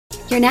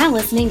You're now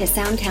listening to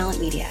Sound Talent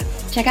Media.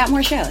 Check out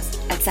more shows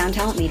at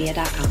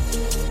soundtalentmedia.com.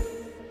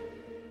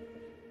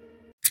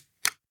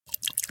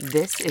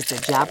 This is the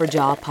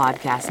Jabberjaw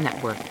Podcast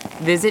Network.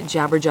 Visit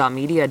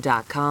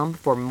jabberjawmedia.com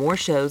for more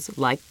shows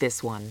like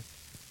this one.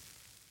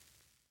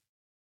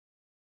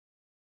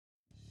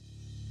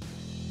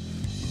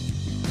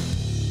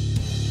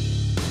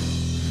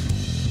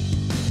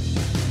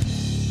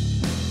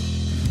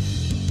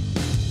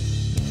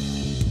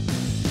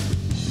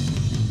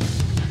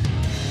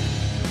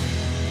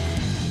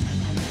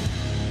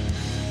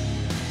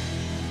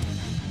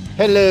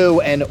 Hello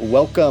and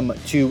welcome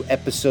to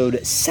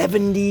episode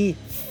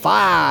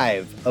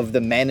 75 of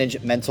the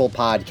Manage Mental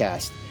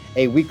Podcast,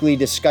 a weekly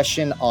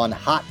discussion on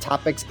hot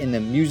topics in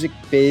the music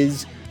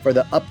biz for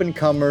the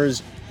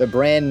up-and-comers, the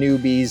brand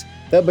newbies,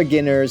 the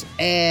beginners,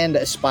 and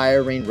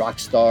aspiring rock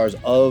stars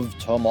of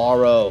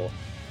tomorrow.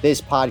 This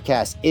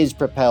podcast is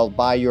propelled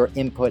by your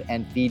input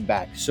and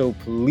feedback, so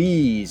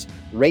please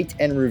rate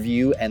and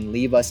review and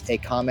leave us a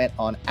comment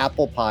on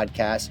Apple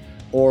Podcasts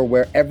or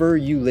wherever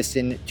you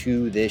listen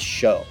to this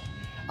show.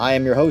 I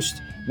am your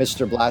host,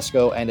 Mr.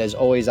 Blasco, and as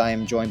always, I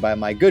am joined by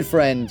my good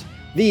friend,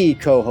 the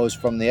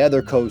co-host from the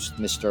other coast,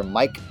 Mr.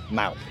 Mike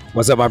Mount.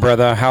 What's up, my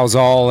brother? How's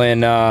all in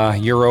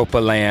Europa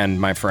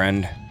land, my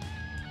friend?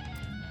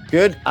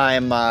 Good.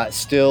 I'm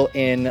still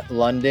in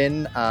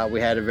London. We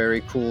had a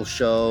very cool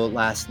show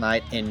last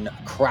night in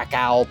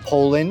Krakow,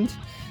 Poland,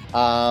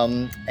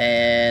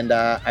 and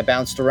I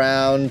bounced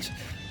around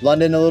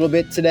London a little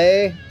bit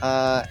today,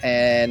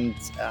 and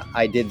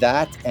I did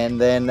that, and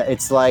then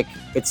it's like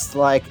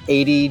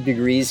 80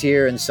 degrees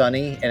here and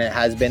sunny, and it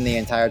has been the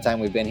entire time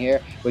we've been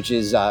here, which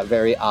is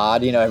very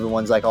odd. You know,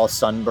 everyone's like all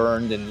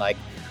sunburned, and like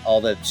all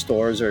the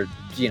stores are,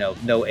 you know,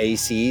 no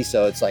AC,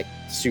 so it's like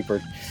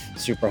super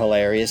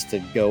hilarious to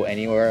go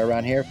anywhere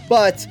around here.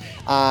 But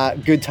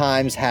good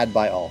times had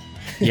by all.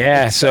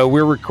 Yeah, so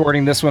we're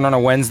recording this one on a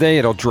Wednesday.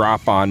 It'll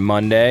drop on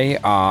Monday.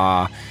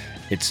 I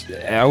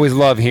always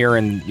love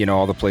hearing, you know,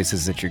 all the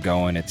places that you're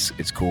going. It's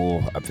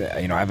cool. I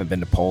haven't been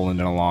to Poland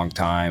in a long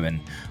time, and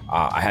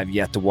I have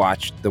yet to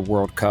watch the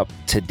World Cup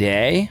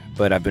today,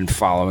 but I've been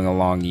following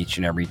along each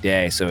and every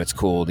day. So it's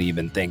cool to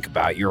even think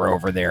about you're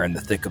over there in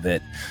the thick of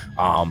it,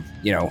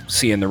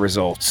 seeing the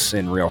results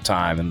in real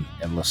time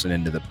and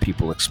listening to the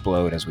people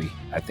explode, as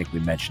I think we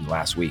mentioned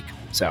last week.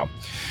 So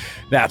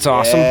that's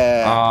awesome.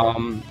 Yeah.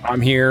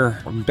 I'm here.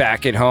 I'm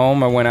back at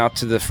home. I went out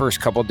to the first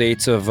couple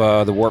dates of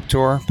the Warped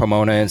Tour,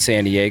 Pomona and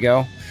San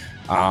Diego.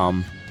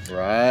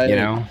 Right. You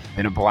know,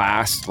 been a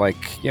blast.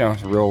 Like, you know,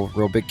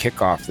 real big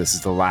kickoff. This is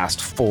the last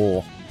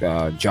full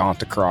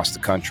jaunt across the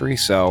country.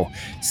 So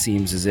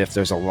seems as if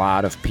there's a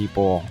lot of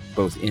people,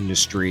 both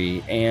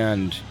industry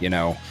and, you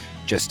know,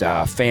 just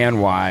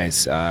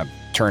fan-wise,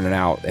 turning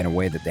out in a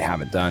way that they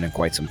haven't done in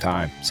quite some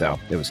time. So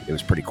it was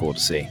pretty cool to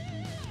see.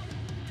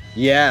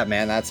 Yeah,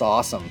 man, that's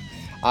awesome.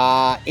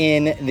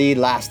 In the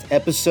last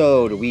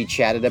episode, we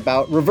chatted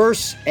about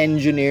reverse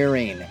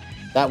engineering.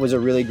 That was a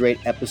really great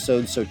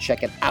episode, so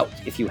check it out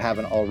if you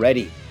haven't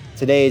already.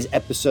 Today's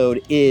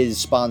episode is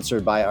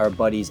sponsored by our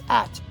buddies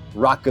at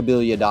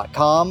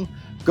rockabilia.com.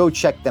 Go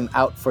check them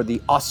out for the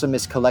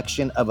awesomest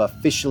collection of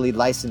officially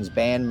licensed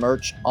band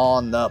merch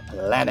on the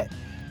planet.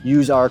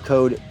 Use our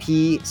code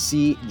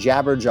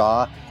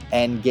PCJabberjaw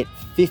and get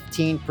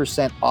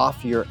 15%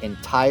 off your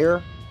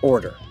entire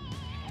order.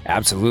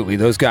 Absolutely.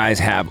 Those guys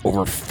have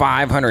over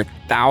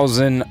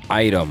 500,000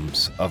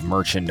 items of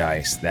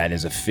merchandise that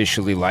is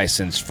officially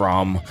licensed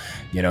from,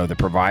 you know, the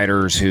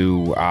providers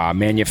who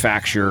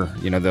manufacture,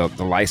 you know, the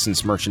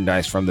licensed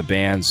merchandise from the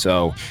band.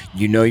 So,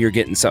 you know, you're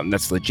getting something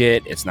that's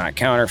legit. It's not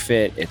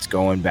counterfeit. It's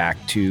going back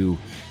to,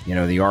 you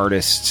know, the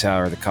artists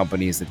or the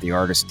companies that the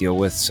artists deal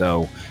with.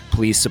 So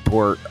please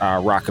support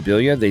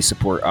Rockabilia. They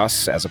support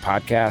us as a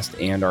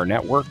podcast and our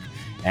network.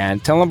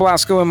 And tell them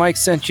Blasco and Mike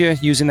sent you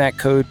using that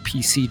code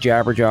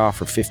PCJabberjaw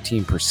for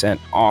 15%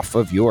 off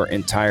of your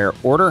entire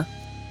order.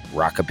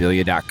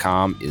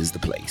 Rockabilia.com is the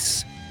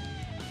place.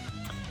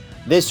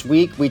 This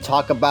week, we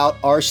talk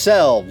about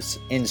ourselves,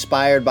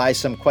 inspired by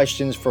some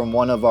questions from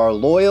one of our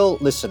loyal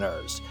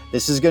listeners.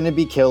 This is going to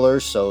be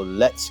killer, so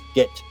let's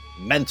get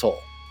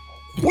mental.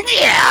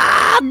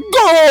 Yeah,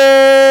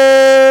 go!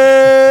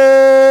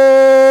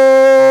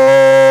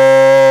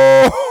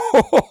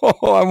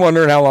 I'm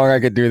wondering how long I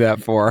could do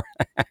that for.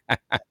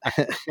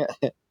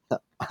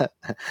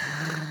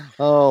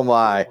 Oh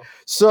my.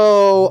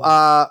 So,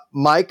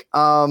 Mike,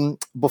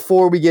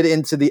 before we get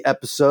into the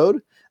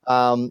episode,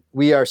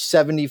 we are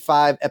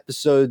 75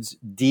 episodes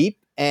deep,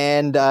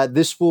 and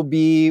this will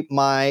be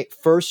my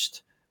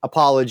first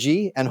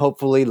apology and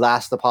hopefully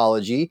last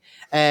apology.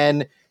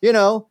 And, you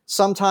know,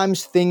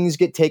 sometimes things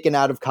get taken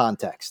out of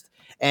context.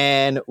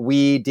 And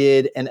we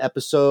did an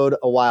episode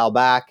a while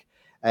back,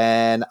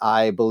 and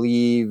I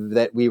believe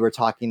that we were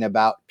talking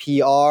about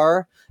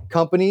PR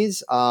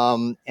companies,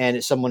 and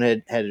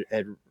someone had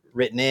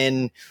written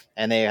in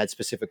and they had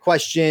specific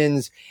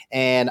questions,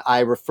 and I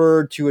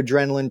referred to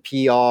Adrenaline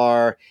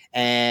PR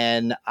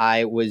and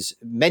I was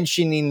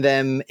mentioning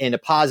them in a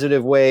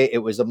positive way. It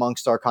was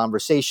amongst our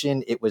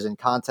conversation. It was in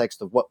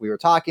context of what we were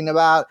talking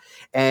about.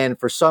 And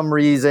for some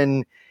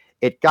reason,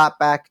 it got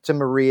back to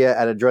Maria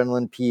at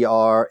Adrenaline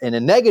PR in a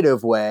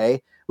negative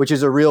way, which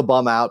is a real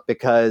bum out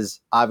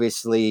because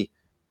obviously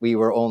we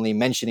were only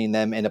mentioning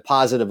them in a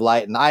positive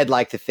light. And I'd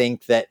like to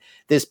think that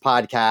this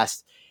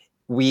podcast,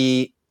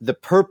 the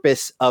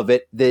purpose of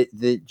it,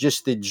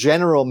 just the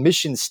general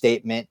mission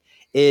statement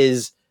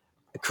is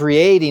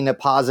creating a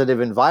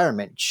positive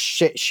environment,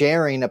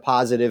 sharing a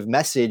positive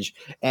message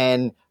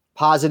and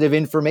positive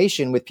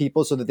information with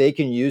people so that they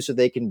can use, so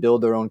they can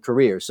build their own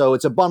career. So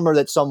it's a bummer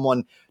that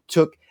someone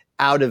took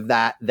out of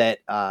that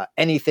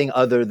anything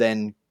other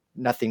than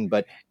nothing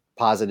but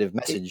positive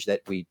message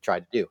that we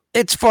tried to do.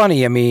 It's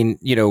funny. I mean,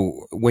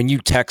 when you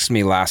text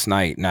me last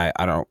night, and I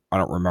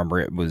don't remember,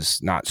 it was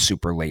not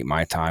super late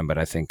my time, but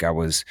I think I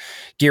was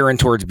gearing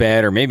towards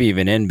bed or maybe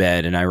even in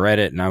bed, and I read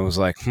it and I was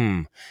like,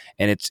 and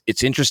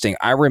it's interesting.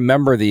 I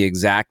remember the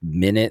exact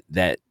minute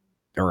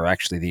or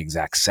actually the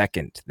exact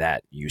second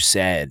that you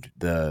said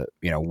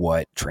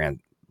what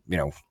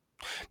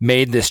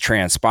made this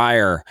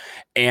transpire.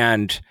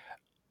 And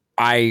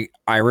I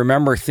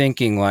remember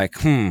thinking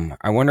like,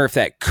 I wonder if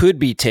that could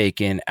be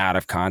taken out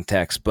of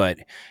context, but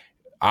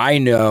I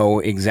know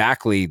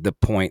exactly the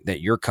point that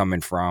you're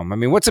coming from. I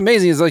mean, what's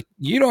amazing is like,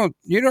 you're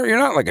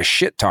not like a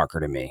shit talker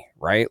to me,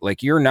 right?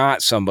 Like you're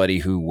not somebody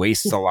who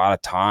wastes a lot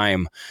of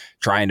time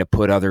trying to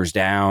put others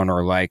down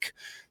or like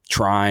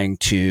trying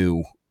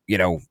to,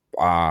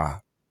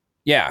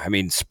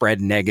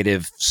 spread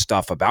negative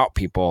stuff about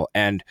people.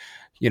 And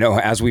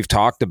as we've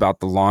talked about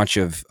the launch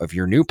of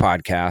your new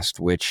podcast,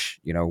 which,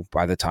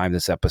 by the time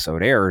this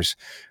episode airs,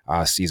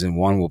 season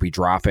 1 will be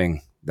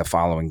dropping the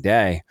following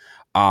day.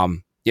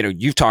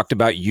 You've talked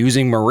about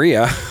using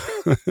Maria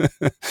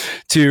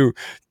to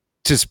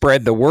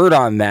spread the word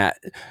on that.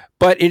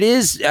 But it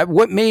is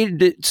what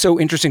made it so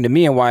interesting to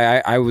me, and why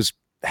I was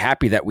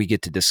happy that we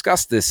get to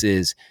discuss this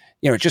is,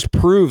 it just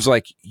proves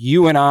like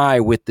you and I,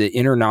 with the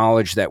inner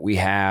knowledge that we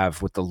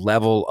have, with the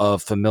level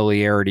of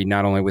familiarity,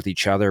 not only with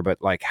each other, but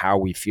like how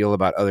we feel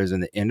about others in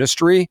the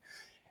industry,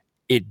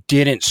 it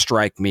didn't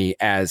strike me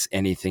as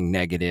anything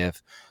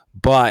negative,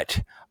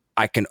 but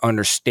I can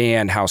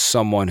understand how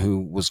someone who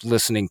was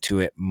listening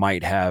to it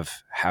might have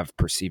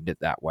perceived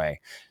it that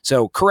way.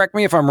 So correct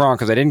me if I'm wrong,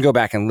 because I didn't go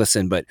back and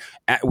listen, but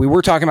we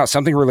were talking about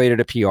something related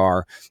to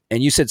PR,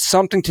 and you said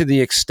something to the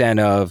extent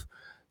of,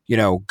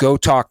 go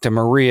talk to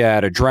Maria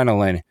at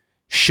Adrenaline.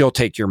 She'll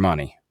take your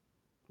money,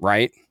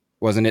 right?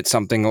 Wasn't it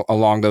something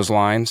along those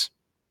lines?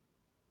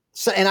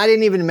 So, and I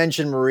didn't even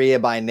mention Maria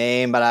by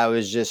name, but I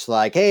was just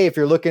like, hey, if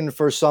you're looking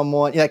for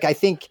someone, like, I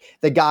think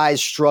the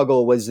guy's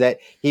struggle was that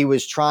he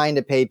was trying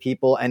to pay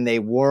people and they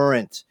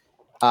weren't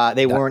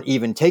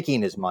even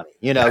taking his money.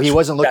 He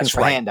wasn't looking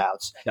for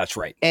handouts. That's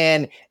right.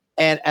 And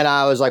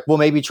I was like, well,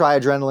 maybe try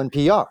Adrenaline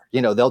PR.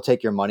 They'll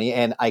take your money.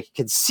 And I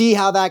could see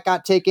how that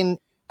got taken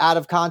out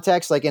of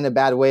context, like in a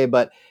bad way.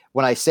 But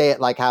when I say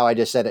it like how I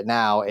just said it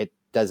now, it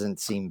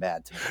doesn't seem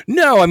bad to me.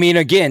 No, I mean,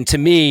 again, to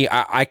me,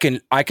 I can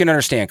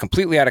understand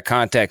completely out of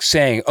context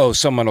saying, oh,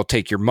 someone will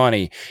take your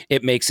money.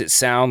 It makes it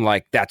sound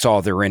like that's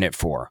all they're in it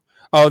for.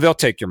 Oh, they'll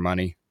take your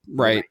money.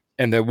 Right.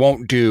 And they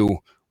won't do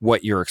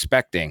what you're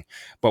expecting.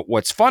 But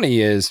what's funny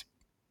is,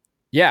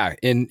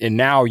 and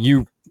now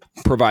you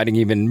providing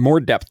even more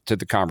depth to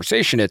the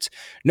conversation.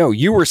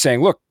 You were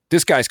saying, look,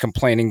 this guy's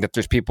complaining that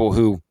there's people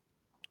who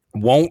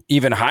won't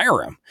even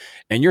hire him.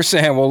 And you're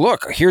saying, well,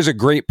 look, here's a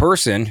great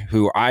person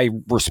who I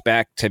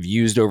respect, have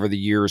used over the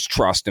years,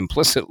 trust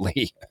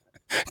implicitly.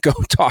 Go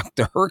talk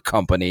to her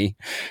company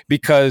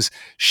because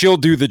she'll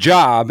do the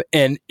job.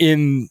 And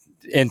in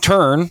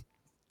turn,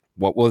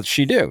 what will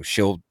she do?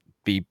 She'll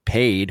be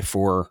paid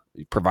for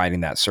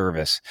providing that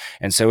service.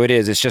 And so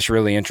it's just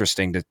really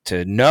interesting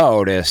to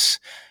notice,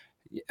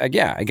 I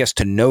guess,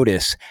 to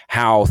notice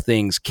how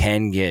things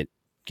can get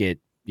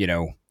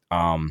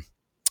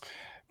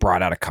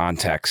brought out of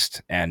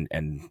context and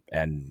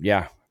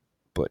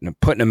put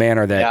in a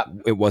manner that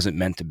it wasn't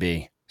meant to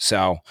be.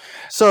 So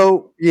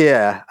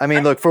yeah, I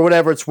mean, look, for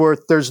whatever it's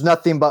worth, there's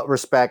nothing but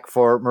respect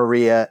for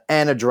Maria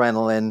and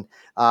Adrenaline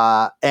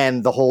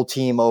and the whole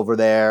team over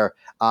there.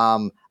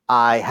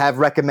 I have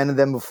recommended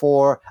them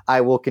before.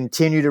 I will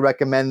continue to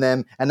recommend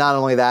them. And not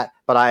only that,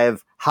 but I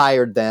have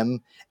hired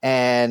them,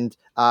 and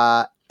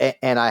I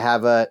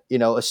have a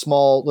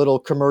small little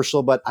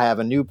commercial, but I have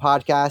a new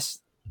podcast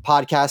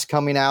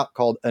coming out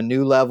called A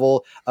New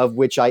Level, of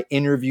which I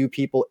interview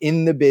people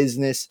in the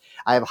business.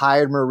 I have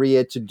hired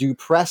Maria to do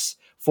press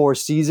for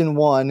season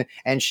 1,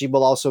 and she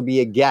will also be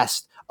a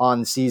guest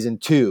on season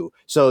 2.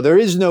 So there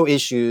is no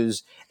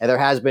issues, and there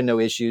has been no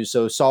issues.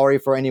 So sorry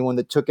for anyone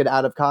that took it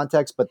out of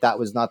context, but that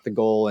was not the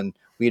goal, and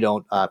we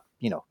don't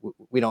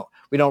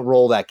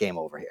roll that game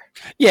over here.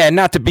 Yeah,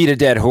 not to beat a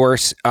dead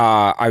horse.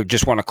 I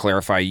just want to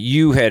clarify.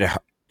 You had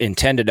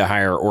intended to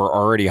hire or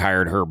already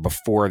hired her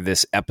before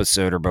this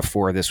episode or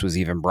before this was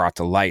even brought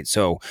to light.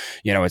 So,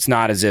 it's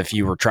not as if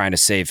you were trying to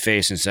save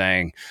face and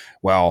saying,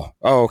 well,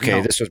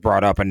 this was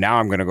brought up and now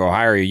I'm going to go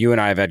hire you. You and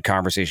I have had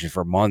conversations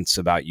for months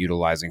about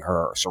utilizing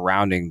her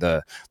surrounding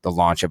the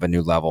launch of a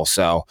new level.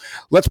 So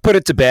let's put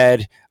it to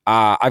bed.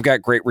 I've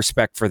got great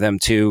respect for them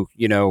too.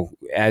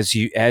 As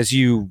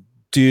you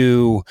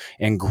do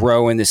and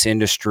grow in this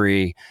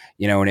industry,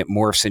 and it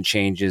morphs and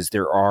changes,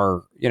 there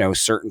are,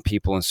 certain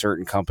people and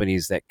certain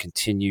companies that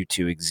continue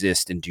to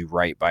exist and do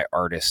right by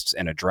artists,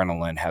 and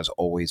Adrenaline has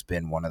always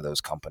been one of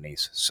those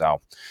companies.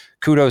 So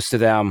kudos to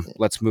them.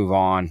 Let's move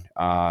on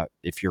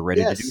if you're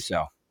ready to do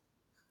so.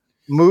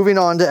 Moving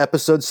on to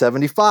episode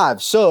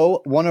 75.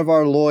 So one of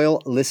our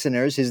loyal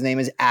listeners, his name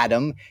is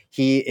Adam.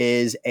 He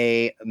is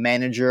a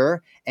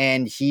manager,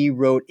 and he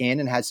wrote in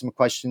and had some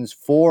questions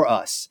for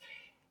us.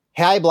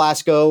 Hi,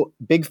 Blasco.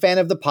 Big fan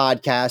of the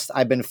podcast.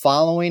 I've been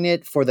following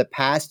it for the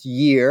past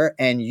year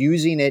and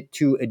using it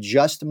to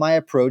adjust my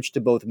approach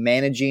to both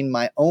managing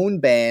my own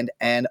band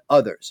and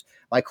others.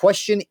 My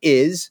question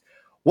is,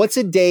 what's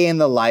a day in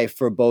the life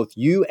for both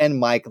you and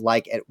Mike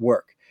like at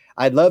work?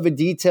 I'd love a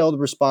detailed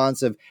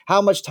response of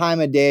how much time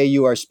a day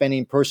you are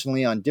spending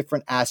personally on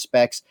different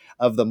aspects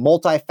of the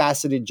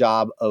multifaceted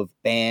job of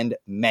band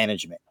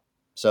management.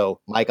 So,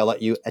 Mike, I'll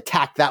let you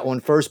attack that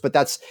one first, but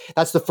that's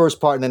the first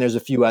part, and then there's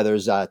a few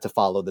others to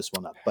follow this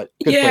one up. But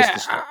good place to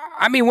start.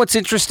 I mean, what's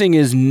interesting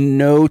is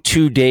no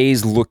 2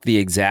 days look the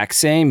exact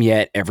same,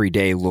 yet every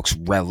day looks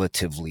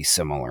relatively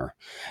similar,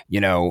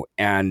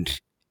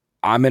 and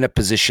I'm in a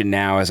position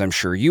now, as I'm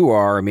sure you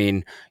are. I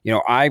mean,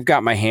 I've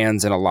got my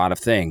hands in a lot of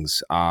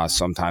things,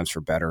 sometimes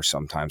for better,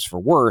 sometimes for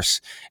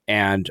worse.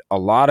 And a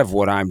lot of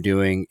what I'm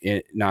doing,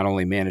 not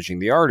only managing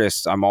the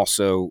artists, I'm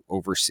also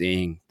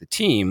overseeing the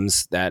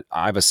teams that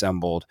I've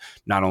assembled,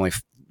 not only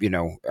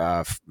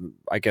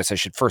I guess I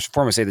should first and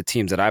foremost say the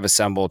teams that I've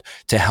assembled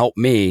to help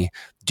me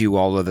do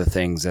all of the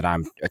things that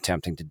I'm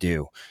attempting to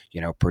do,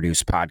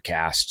 produce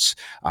podcasts,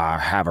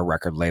 have a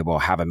record label,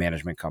 have a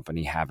management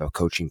company, have a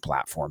coaching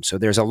platform. So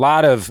there's a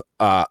lot of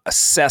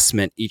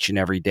assessment each and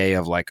every day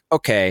of like,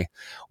 okay,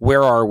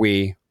 where are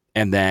we?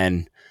 And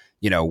then,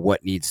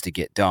 what needs to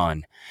get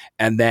done.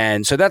 And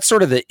then, so that's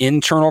sort of the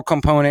internal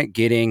component,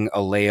 getting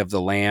a lay of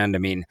the land. I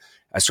mean,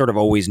 I sort of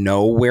always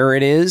know where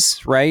it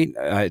is, right?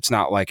 It's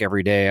not like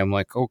every day I'm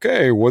like,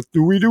 okay, what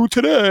do we do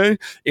today?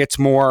 It's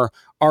more,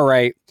 all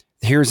right,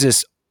 here's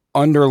this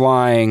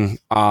underlying,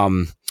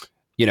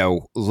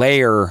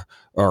 layer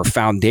or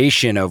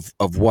foundation of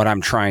what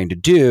I'm trying to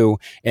do.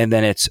 And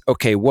then it's,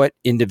 okay, what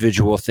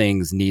individual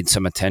things need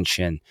some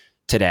attention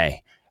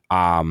today?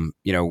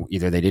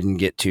 Either they didn't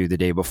get to the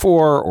day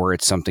before, or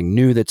it's something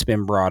new that's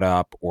been brought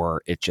up,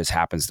 or it just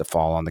happens to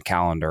fall on the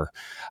calendar.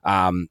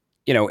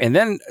 And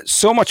then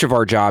so much of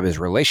our job is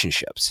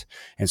relationships.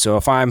 And so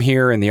if I'm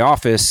here in the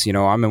office,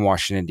 I'm in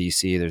Washington,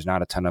 D.C., there's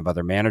not a ton of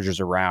other managers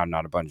around,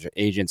 not a bunch of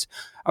agents.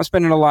 I'm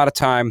spending a lot of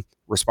time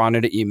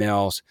responding to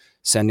emails,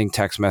 sending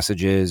text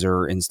messages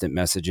or instant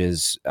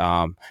messages,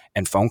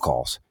 and phone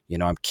calls.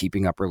 I'm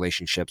keeping up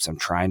relationships. I'm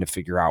trying to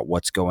figure out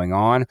what's going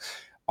on,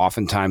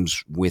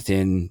 oftentimes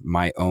within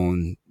my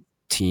own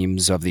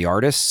teams of the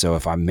artists. So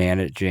if I'm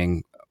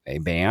managing a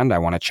band, I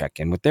want to check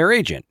in with their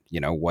agent.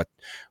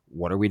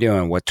 What are we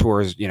doing? What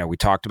tours? We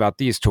talked about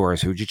these tours.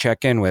 Who'd you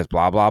check in with?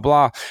 Blah, blah,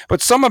 blah. But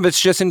some of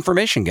it's just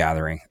information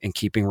gathering and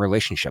keeping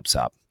relationships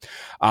up.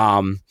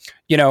 And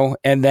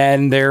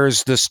then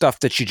there's the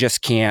stuff that you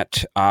just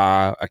can't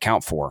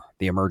account for,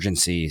 the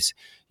emergencies,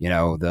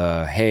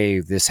 hey,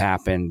 this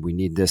happened. We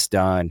need this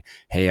done.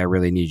 Hey, I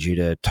really need you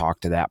to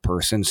talk to that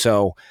person.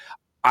 So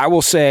I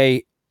will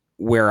say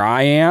where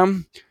I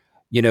am,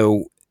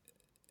 and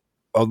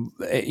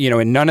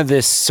none of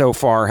this so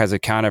far has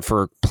accounted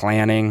for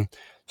planning,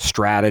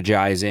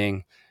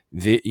 strategizing,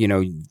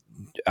 using,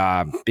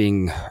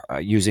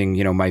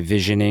 my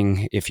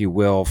visioning, if you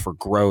will, for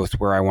growth,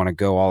 where I want to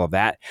go, all of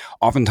that.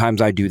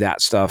 Oftentimes I do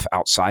that stuff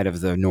outside of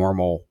the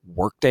normal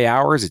workday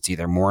hours. It's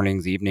either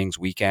mornings, evenings,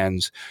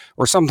 weekends,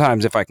 or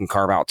sometimes if I can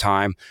carve out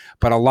time.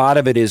 But a lot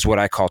of it is what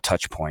I call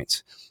touch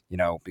points.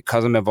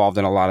 Because I'm involved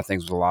in a lot of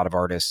things with a lot of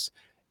artists,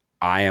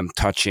 I am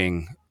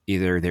touching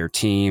either their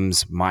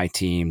teams, my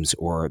teams,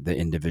 or the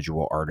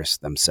individual artists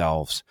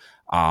themselves.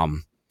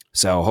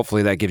 So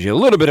hopefully that gives you a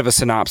little bit of a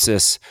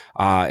synopsis.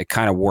 It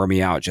kind of wore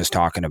me out just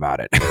talking about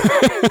it.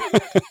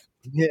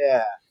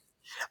 Yeah.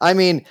 I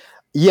mean,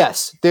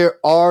 yes, there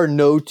are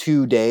no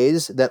 2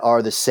 days that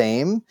are the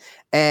same.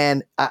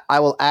 And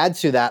I will add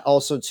to that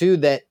also too,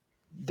 that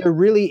there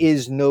really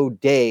is no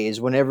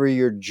days whenever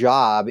your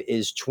job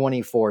is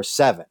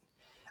 24/7.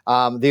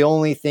 The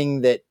only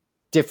thing that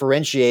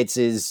differentiates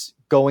is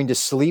going to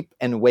sleep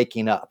and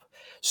waking up.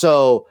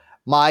 So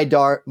my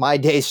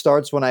day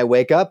starts when I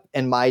wake up,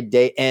 and my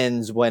day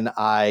ends when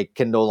I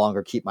can no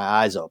longer keep my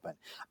eyes open.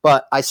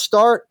 But I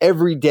start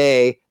every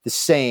day the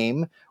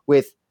same,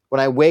 with when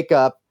I wake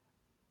up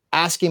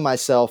asking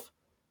myself,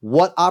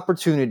 what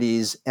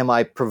opportunities am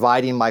I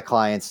providing my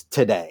clients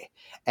today?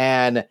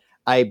 And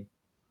I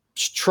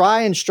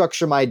try and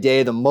structure my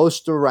day the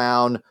most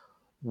around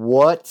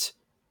what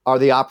are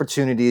the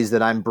opportunities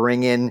that I'm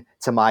bringing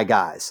to my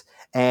guys?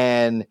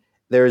 And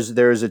there's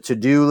a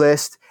to-do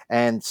list,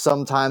 and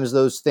sometimes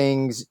those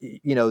things,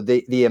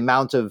 the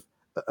amount of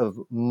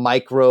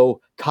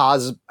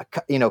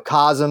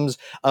cosms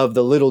of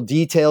the little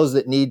details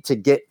that need to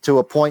get to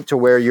a point to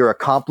where you're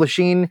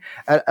accomplishing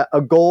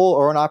a goal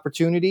or an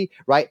opportunity,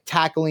 right?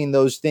 Tackling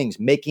those things,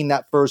 making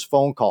that first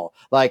phone call.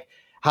 Like,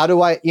 how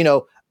do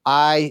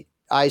I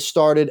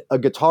started a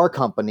guitar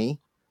company,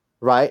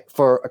 right,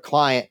 for a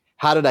client.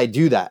 How did I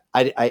do that?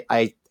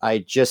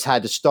 I just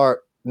had to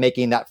start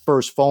making that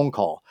first phone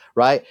call,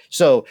 right?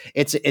 So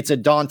it's a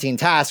daunting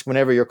task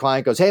whenever your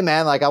client goes, "Hey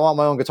man, like I want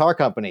my own guitar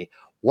company."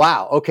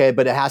 Wow. Okay.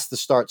 But it has to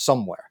start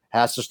somewhere. It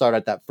has to start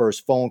at that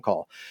first phone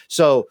call.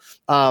 So,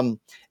 and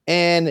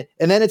then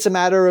it's a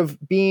matter of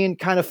being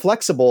kind of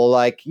flexible.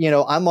 Like,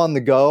 I'm on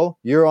the go,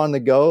 you're on the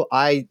go.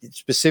 I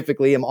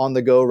specifically am on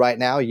the go right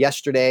now.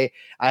 Yesterday,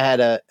 I had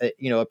a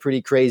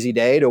pretty crazy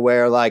day to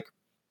where like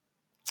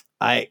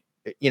I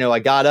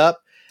got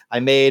up,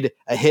 I made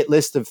a hit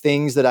list of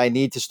things that I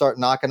need to start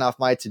knocking off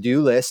my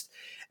to-do list.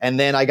 And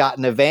then I got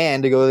in a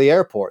van to go to the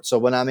airport. So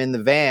when I'm in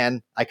the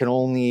van, I can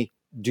only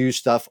do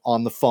stuff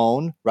on the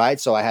phone, right?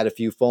 So I had a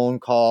few phone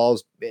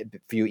calls, a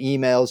few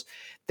emails.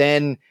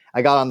 Then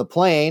I got on the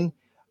plane.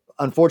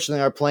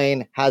 Unfortunately, our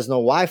plane has no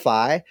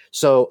Wi-Fi.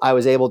 So I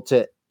was able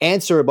to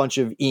answer a bunch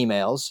of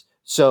emails.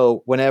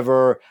 So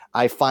whenever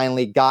I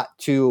finally got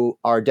to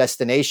our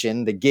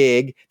destination, the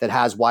gig that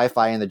has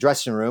Wi-Fi in the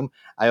dressing room,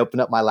 I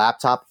opened up my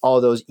laptop, all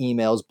those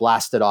emails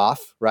blasted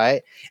off,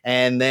 right?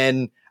 And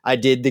then I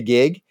did the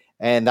gig,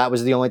 and that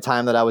was the only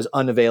time that I was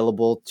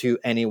unavailable to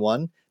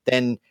anyone.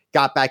 Then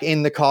got back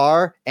in the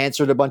car,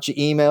 answered a bunch of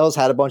emails,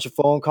 had a bunch of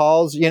phone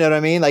calls. You know what I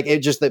mean? Like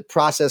the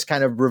process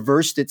kind of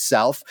reversed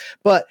itself.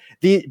 But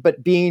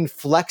being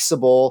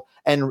flexible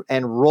and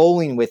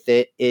rolling with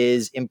it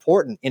is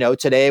important.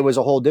 Today was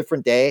a whole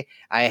different day.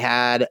 I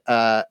had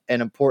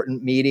an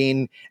important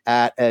meeting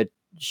at a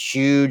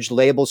huge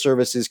label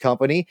services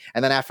company.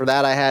 And then after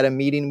that, I had a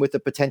meeting with a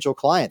potential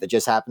client that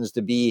just happens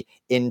to be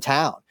in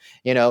town,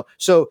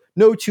 so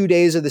no 2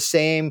 days are the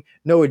same,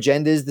 no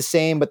agenda is the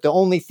same, but the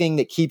only thing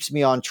that keeps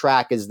me on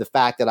track is the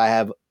fact that I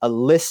have a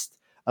list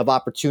of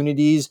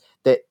opportunities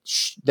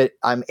that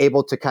I'm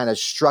able to kind of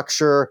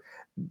structure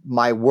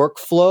my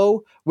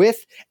workflow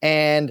with.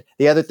 And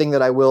the other thing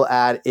that I will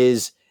add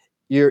is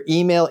your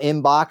email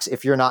inbox,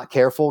 if you're not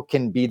careful,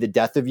 can be the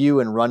death of you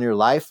and run your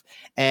life.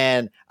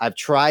 And I've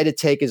tried to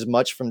take as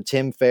much from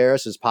Tim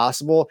Ferriss as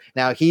possible.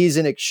 Now, he's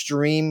an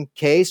extreme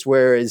case,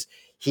 whereas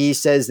he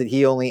says that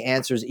he only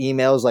answers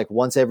emails like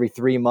once every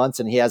 3 months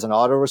and he has an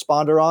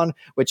autoresponder on,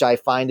 which I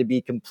find to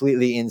be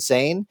completely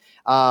insane.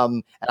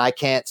 And I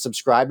can't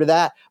subscribe to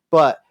that.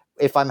 But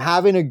if I'm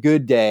having a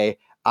good day,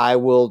 I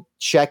will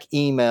check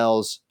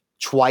emails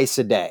twice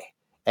a day.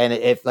 And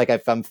if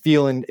I'm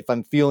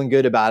feeling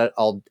good about it,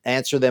 I'll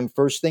answer them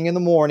first thing in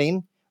the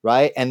morning,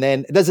 right? And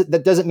then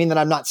that doesn't mean that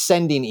I'm not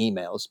sending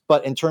emails,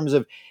 but in terms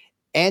of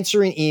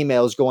answering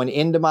emails, going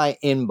into my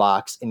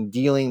inbox and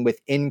dealing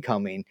with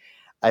incoming,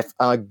 on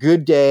a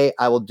good day,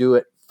 I will do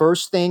it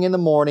first thing in the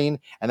morning,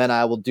 and then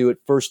I will do it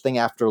first thing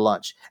after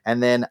lunch,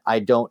 and then I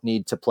don't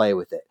need to play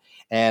with it.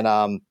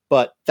 And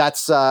but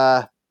that's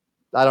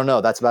I don't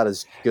know. That's about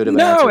as good of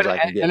an answer as I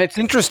can get. And it's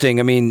interesting.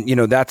 I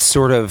mean, that's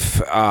sort of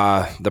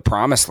the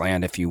promised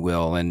land, if you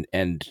will.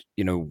 And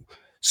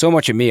so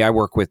much of me, I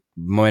work with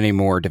many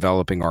more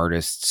developing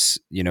artists,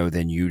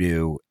 than you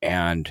do.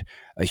 And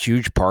a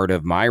huge part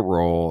of my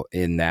role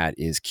in that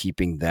is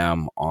keeping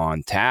them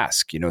on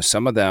task.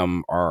 Some of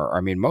them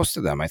most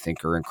of them, I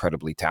think, are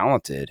incredibly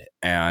talented.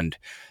 And,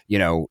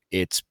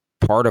 it's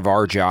part of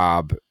our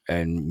job,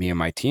 and me and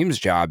my team's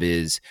job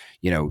is,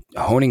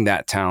 honing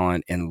that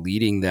talent and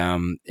leading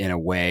them in a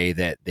way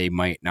that they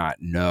might not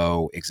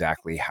know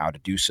exactly how to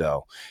do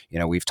so.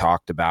 We've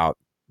talked about,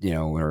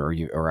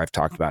 or I've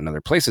talked about in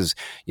other places,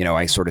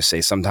 I sort of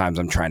say sometimes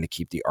I'm trying to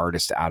keep the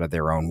artist out of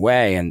their own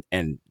way.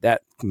 And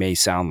that may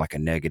sound like a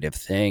negative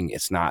thing.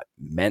 It's not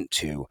meant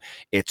to.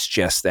 It's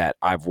just that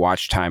I've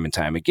watched time and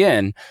time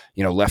again,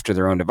 left to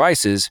their own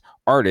devices,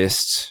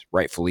 artists,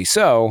 rightfully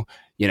so,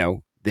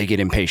 they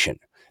get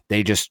impatient.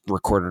 They just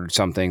recorded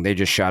something. They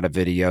just shot a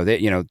video.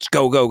 That it's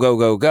go, go, go,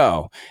 go,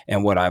 go.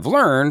 And what I've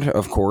learned,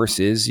 of course,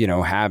 is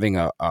having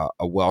a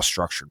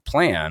well-structured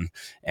plan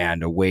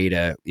and a way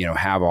to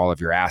have all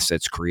of your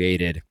assets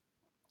created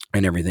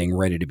and everything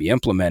ready to be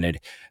implemented.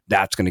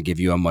 That's going to give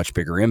you a much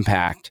bigger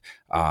impact,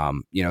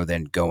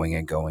 than going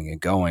and going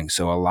and going.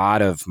 So a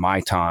lot of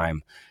my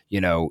time,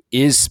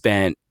 is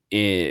spent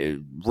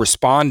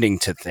responding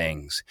to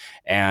things.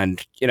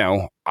 And,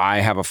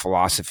 I have a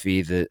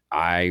philosophy that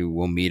I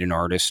will meet an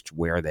artist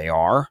where they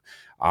are.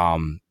 I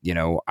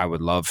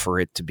would love for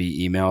it to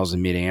be emails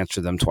and me to answer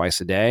them twice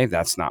a day.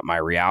 That's not my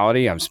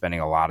reality. I'm spending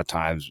a lot of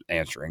time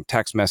answering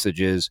text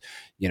messages.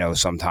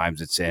 Sometimes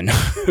it's in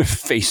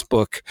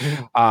Facebook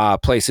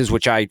places,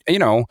 which I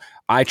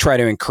try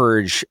to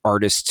encourage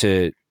artists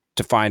to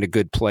find a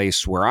good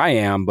place where I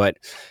am. But,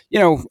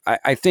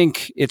 I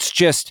think it's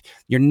just,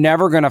 you're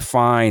never going to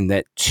find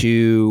that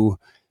two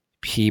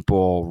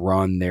people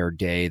run their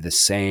day the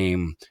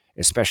same,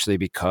 especially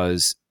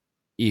because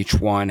each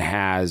one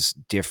has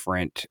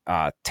different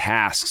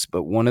tasks.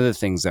 But one of the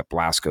things that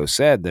Blasco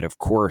said that, of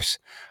course,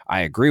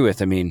 I agree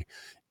with, I mean,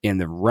 in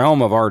the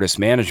realm of artist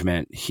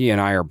management, he and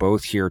I are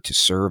both here to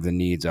serve the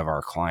needs of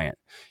our client.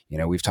 You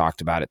know, we've talked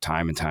about it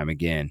time and time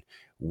again.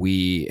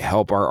 We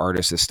help our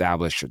artists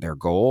establish their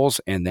goals,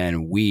 and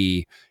then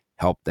we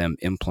help them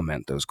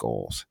implement those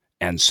goals.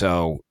 And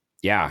so,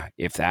 yeah,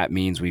 if that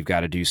means we've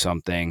got to do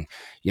something,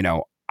 you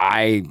know,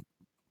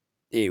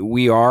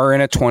 we are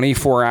in a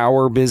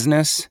 24-hour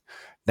business.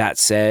 That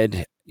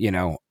said, you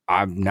know,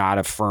 I'm not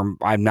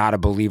a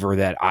believer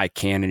that I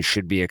can and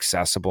should be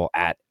accessible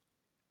at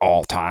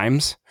all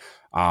times.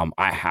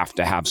 I have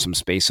to have some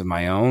space of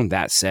my own.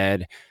 That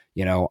said,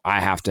 you know,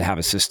 I have to have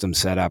a system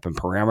set up and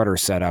parameters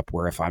set up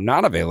where if I'm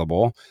not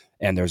available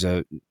and there's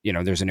an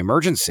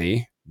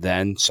emergency,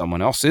 then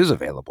someone else is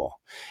available.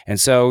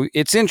 And so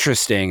it's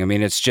interesting. I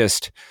mean, it's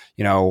just,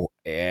 you know,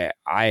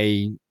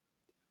 I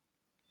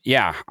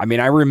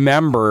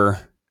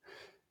remember,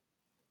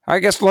 I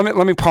guess let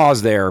me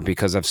pause there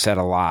because I've said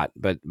a lot,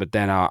 but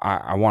then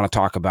I want to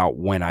talk about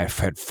when I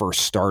had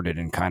first started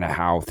and kind of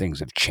how things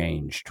have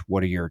changed.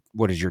 What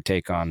is your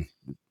take on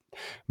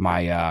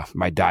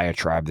my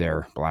diatribe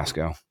there,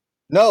 Blasco?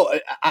 No,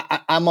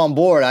 I'm on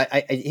board.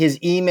 His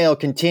email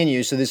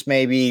continues, so this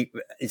may be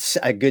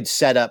a good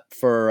setup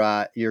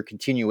for your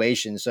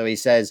continuation. So he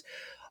says,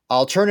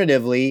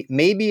 alternatively,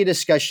 maybe a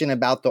discussion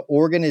about the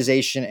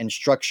organization and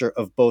structure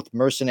of both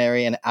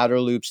Mercenary and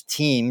Outer Loops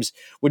teams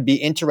would be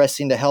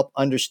interesting to help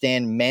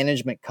understand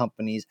management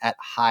companies at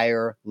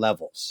higher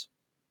levels.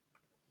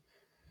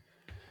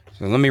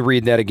 So let me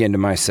read that again to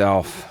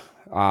myself.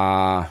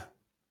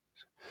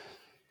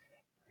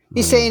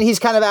 He's saying, he's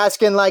kind of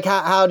asking, like,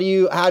 how do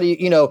you,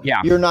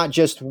 you're not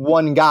just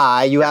one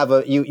guy. You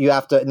have you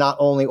have to not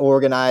only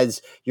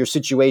organize your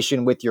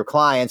situation with your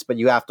clients, but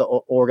you have to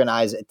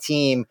organize a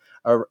team,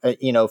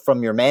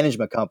 from your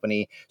management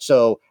company.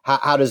 So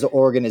how does the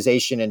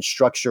organization and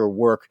structure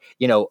work,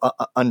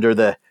 under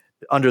the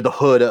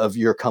hood of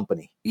your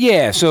company?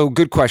 Yeah. So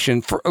good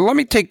question. Let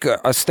me take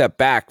a step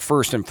back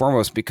first and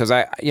foremost, because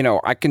I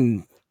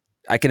can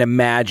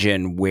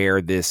imagine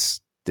where this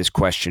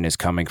question is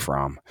coming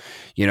from.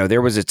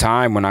 There was a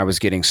time when I was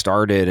getting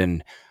started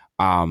and,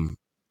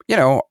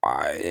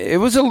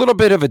 it was a little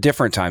bit of a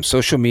different time.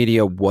 Social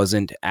media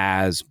wasn't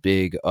as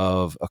big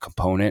of a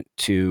component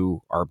to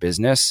our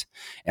business,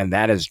 and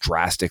that has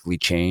drastically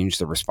changed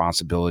the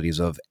responsibilities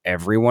of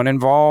everyone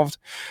involved.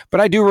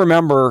 But I do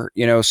remember,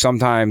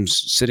 sometimes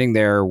sitting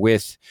there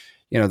with,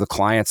 the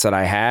clients that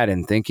I had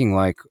and thinking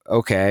like,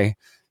 okay,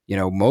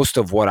 most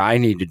of what I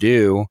need to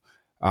do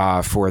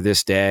for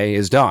this day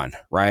is done,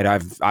 right?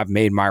 I've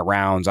made my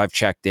rounds. I've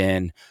checked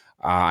in.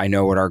 I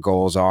know what our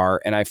goals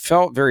are. And I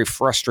felt very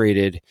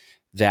frustrated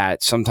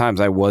that sometimes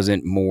I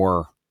wasn't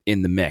more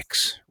in the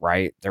mix,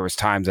 right? There was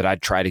times that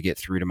I'd try to get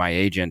through to my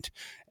agent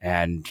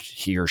and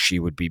he or she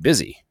would be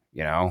busy,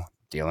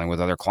 dealing with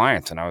other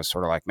clients. And I was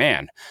sort of like,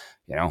 man,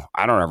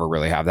 I don't ever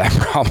really have that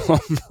problem,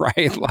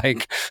 right?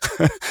 Like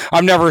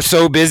I'm never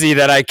so busy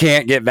that I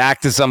can't get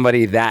back to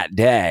somebody that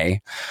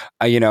day,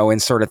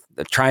 and sort of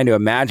trying to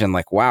imagine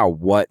like, wow,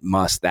 what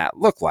must that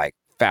look like?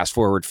 Fast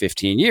forward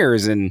 15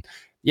 years. And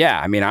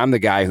yeah, I mean, I'm the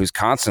guy who's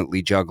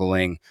constantly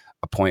juggling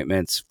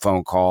appointments,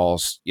 phone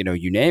calls,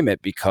 you name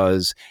it,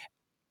 because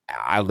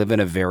I live in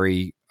a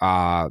very,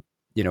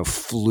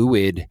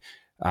 fluid,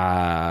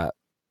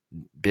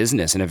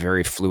 business and a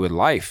very fluid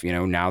life.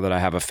 Now that I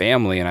have a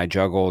family and I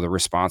juggle the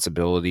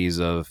responsibilities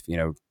of,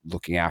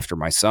 looking after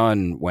my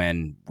son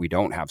when we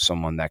don't have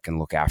someone that can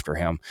look after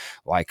him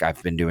like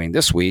I've been doing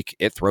this week,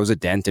 it throws a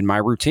dent in my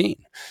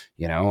routine.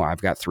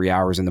 I've got 3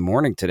 hours in the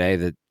morning today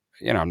that,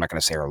 I'm not going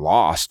to say are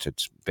lost.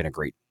 It's been a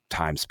great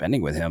time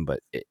spending with him,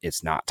 but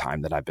it's not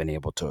time that I've been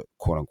able to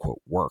quote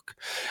unquote work.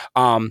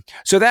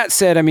 So that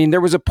said, I mean, there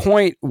was a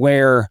point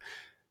where,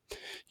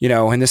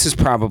 and this is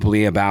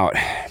probably about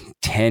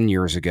 10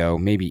 years ago,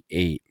 maybe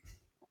 8,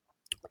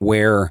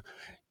 where,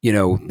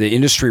 the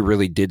industry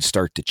really did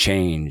start to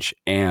change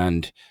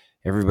and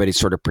everybody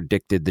sort of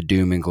predicted the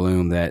doom and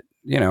gloom that,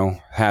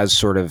 has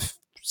sort of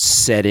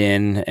set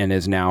in and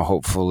is now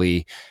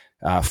hopefully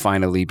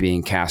finally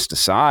being cast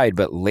aside.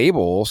 But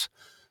labels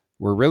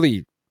were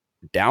really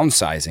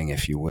downsizing,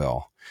 if you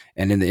will.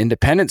 And in the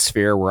independent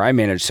sphere where I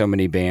manage so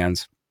many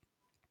bands,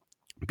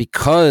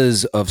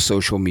 because of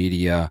social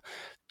media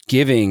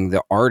giving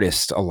the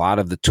artist a lot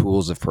of the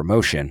tools of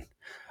promotion,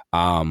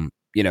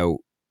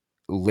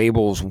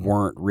 labels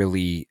weren't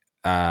really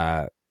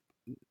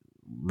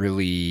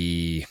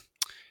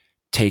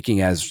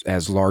taking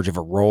as large of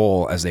a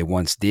role as they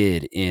once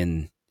did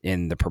in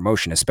the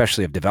promotion,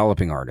 especially of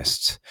developing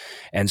artists.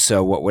 And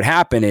so what would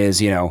happen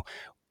is,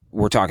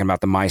 we're talking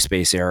about the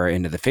MySpace era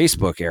into the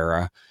Facebook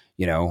era.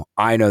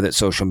 I know that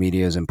social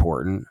media is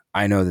important.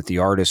 I know that the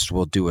artist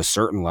will do a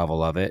certain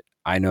level of it.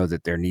 I know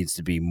that there needs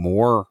to be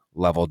more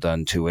level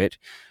done to it.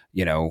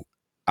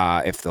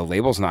 If the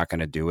label's not going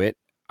to do it,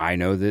 I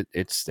know that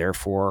it's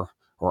therefore,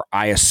 or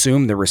I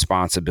assume the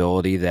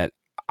responsibility that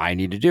I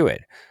need to do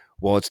it.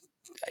 Well,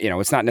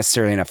 it's not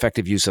necessarily an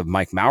effective use of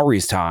Mike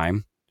Mowry's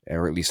time,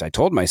 or at least I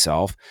told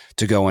myself,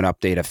 to go and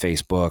update a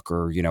Facebook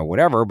or,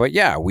 whatever. But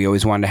yeah, we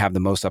always wanted to have the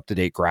most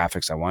up-to-date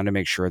graphics. I wanted to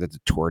make sure that the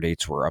tour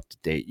dates were up to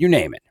date, you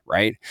name it,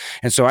 right?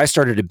 And so I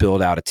started to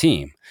build out a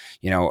team,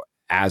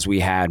 as we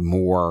had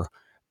more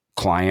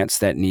clients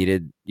that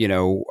needed,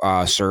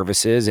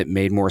 services. It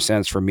made more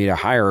sense for me to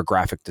hire a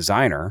graphic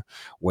designer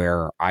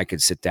where I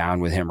could sit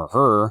down with him or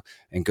her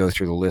and go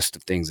through the list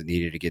of things that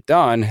needed to get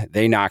done.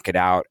 They knock it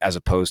out, as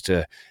opposed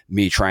to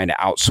me trying to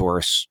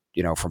outsource,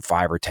 from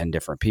 5 or 10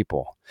 different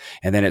people.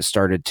 And then it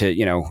started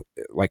to,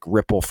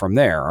 ripple from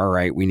there. All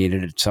right, we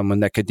needed someone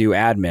that could do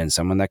admin,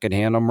 someone that could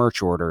handle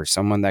merch orders,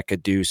 someone that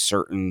could do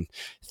certain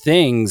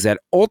things that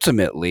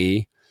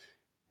ultimately,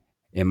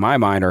 in my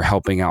mind, are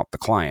helping out the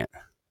client,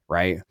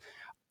 right?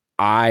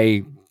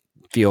 I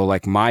feel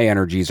like my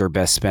energies are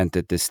best spent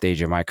at this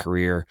stage of my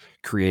career,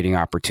 creating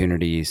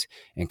opportunities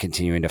and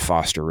continuing to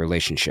foster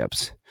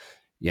relationships.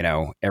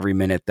 Every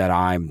minute that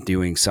I'm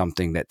doing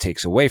something that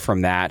takes away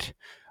from that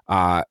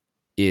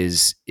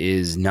is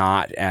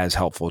not as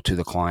helpful to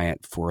the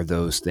client for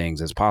those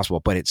things as possible,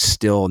 but it's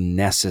still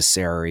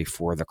necessary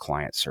for the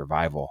client's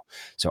survival.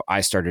 So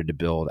I started to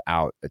build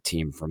out a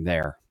team from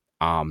there.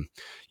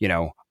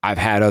 I've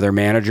had other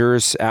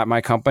managers at my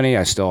company.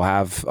 I still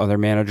have other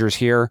managers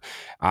here.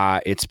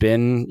 It's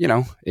been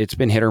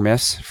hit or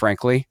miss,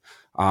 frankly.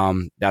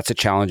 That's a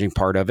challenging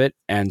part of it.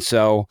 And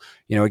so,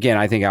 again,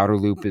 I think Outer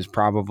Loop is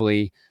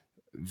probably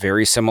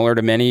very similar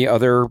to many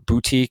other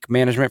boutique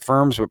management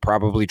firms, but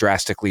probably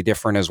drastically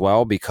different as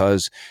well,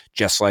 because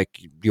just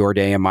like your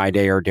day and my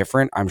day are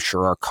different, I'm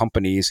sure our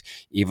companies,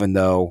 even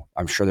though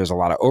I'm sure there's a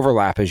lot of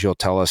overlap, as you'll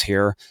tell us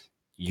here,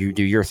 you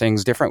do your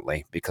things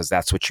differently because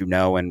that's what you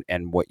know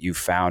and what you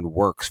found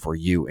works for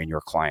you and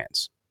your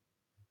clients.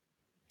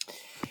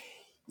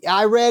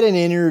 I read an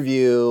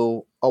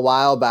interview a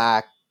while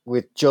back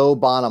with Joe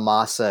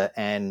Bonamassa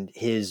and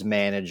his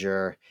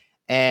manager,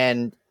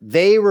 and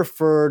they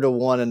refer to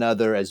one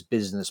another as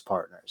business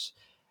partners.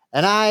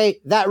 And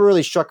that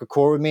really struck a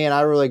chord with me, and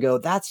I really go,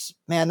 that's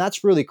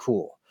really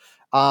cool.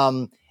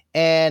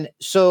 And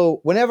so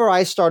whenever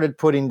I started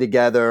putting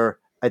together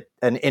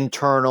an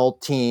internal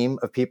team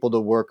of people to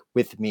work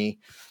with me,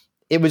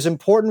 it was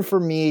important for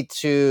me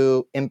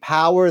to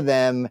empower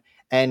them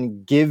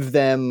and give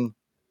them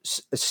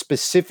a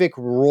specific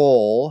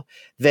role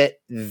that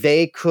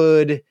they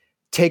could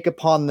take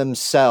upon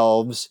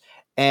themselves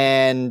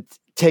and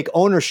take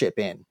ownership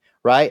in,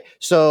 right?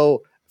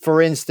 So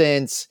for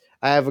instance,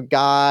 I have a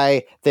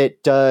guy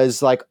that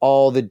does like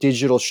all the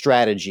digital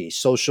strategy,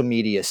 social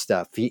media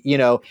stuff,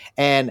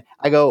 and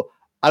I go,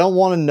 I don't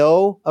want to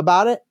know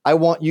about it. I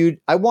want you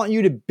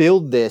to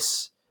build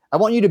this. I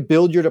want you to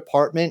build your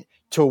department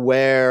to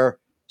where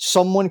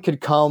someone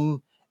could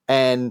come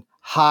and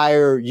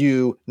hire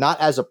you, not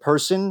as a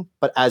person,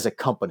 but as a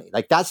company.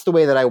 Like that's the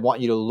way that I want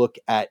you to look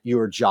at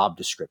your job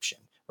description,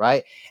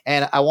 right?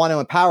 And I want to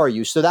empower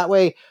you. So that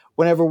way,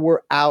 whenever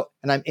we're out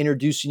and I'm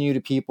introducing you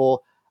to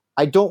people,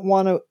 I don't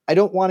want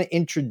to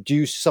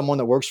introduce someone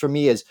that works for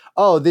me as,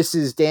 oh, this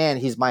is Dan,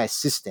 he's my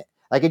assistant.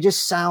 Like it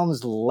just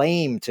sounds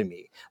lame to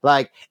me.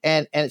 Like,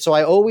 and so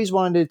I always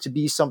wanted it to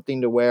be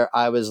something to where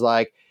I was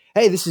like,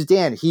 hey, this is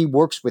Dan. He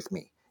works with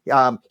me.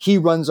 He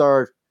runs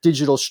our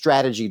digital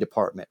strategy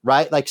department,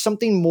 right? Like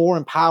something more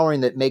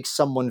empowering that makes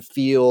someone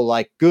feel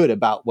like good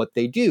about what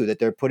they do, that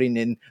they're putting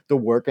in the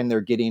work and they're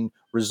getting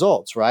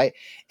results, right?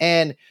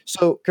 And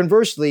so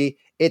conversely,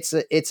 it's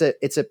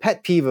a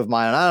pet peeve of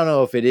mine, and I don't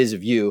know if it is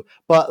of you,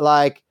 but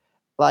like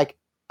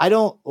I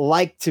don't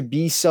like to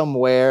be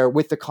somewhere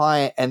with the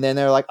client and then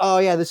they're like, oh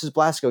yeah, this is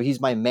Blasco,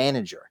 he's my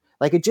manager.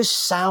 Like it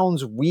just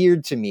sounds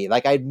weird to me.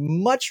 Like I'd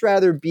much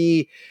rather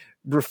be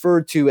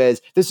referred to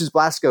as, this is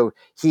Blasco,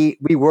 we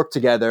work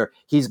together,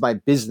 he's my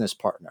business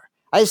partner.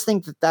 I just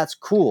think that that's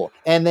cool.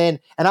 And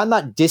I'm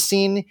not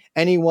dissing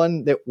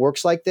anyone that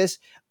works like this.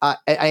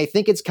 I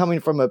think it's coming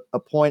from a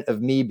point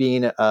of me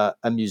being a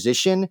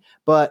musician,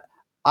 but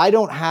I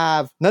don't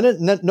have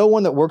no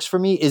one that works for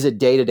me is a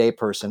day-to-day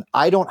person.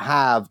 I don't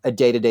have a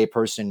day-to-day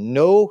person.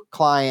 No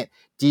client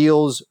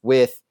deals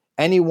with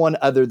anyone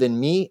other than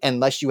me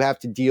unless you have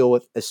to deal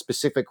with a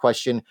specific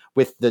question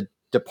with the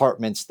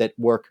departments that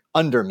work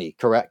under me,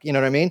 correct? You know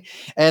what I mean?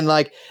 And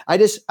like, I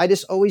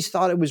just always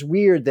thought it was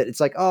weird that it's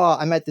like, oh,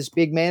 I'm at this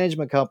big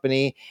management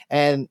company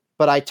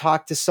but I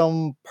talked to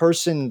some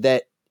person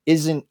that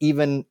isn't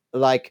even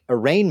like a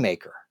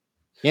rainmaker.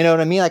 You know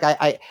what I mean? Like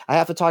I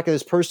have to talk to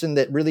this person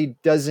that really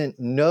doesn't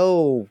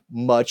know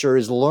much or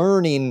is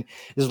learning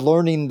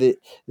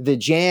the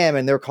jam,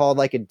 and they're called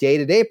like a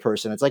day-to-day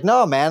person. It's like,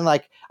 no, man,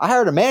 like I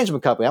hired a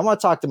management company. I want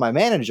to talk to my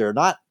manager,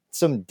 not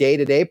some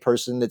day-to-day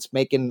person that's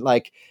making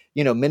like,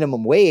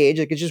 minimum wage.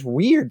 Like it's just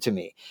weird to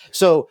me.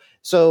 So,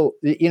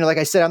 like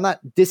I said, I'm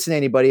not dissing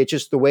anybody. It's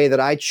just the way that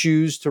I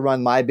choose to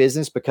run my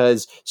business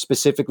because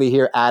specifically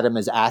here, Adam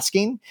is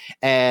asking.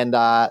 And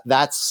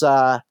that's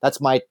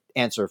my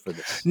answer for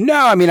this. No,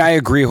 I mean, I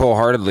agree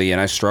wholeheartedly, and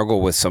I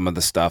struggle with some of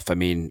the stuff. I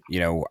mean,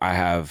 I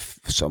have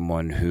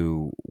someone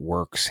who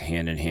works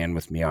hand in hand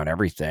with me on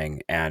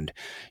everything. And,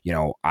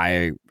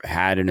 I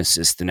had an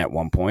assistant at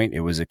one point.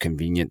 It was a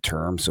convenient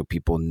term, so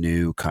people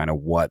knew kind of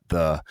what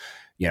the,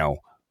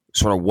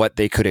 sort of what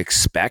they could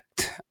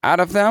expect out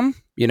of them,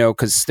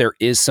 because there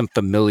is some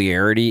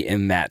familiarity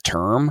in that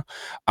term.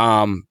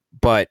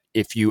 But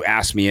if you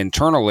ask me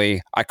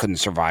internally, I couldn't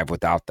survive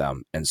without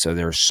them. And so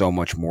there's so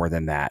much more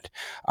than that.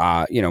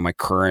 My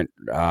current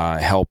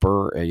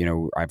helper,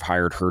 I've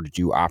hired her to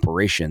do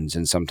operations.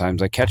 And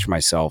sometimes I catch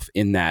myself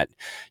in that,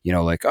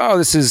 like, oh,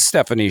 this is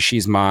Stephanie.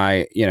 She's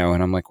my,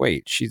 and I'm like,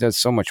 wait, she does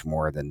so much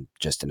more than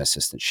just an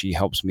assistant. She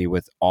helps me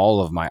with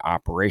all of my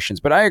operations.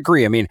 But I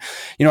agree. I mean,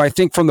 I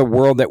think from the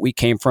world that we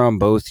came from,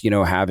 both,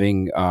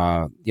 having,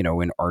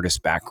 an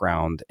artist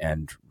background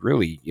and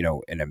really,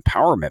 an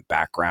empowerment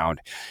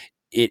background,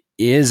 it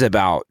is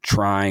about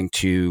trying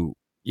to,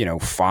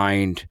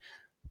 find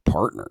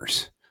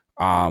partners,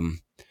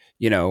 and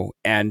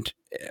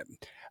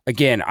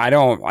again,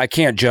 I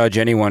can't judge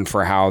anyone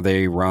for how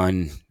they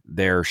run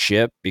their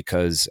ship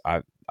because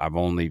I've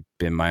only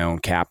been my own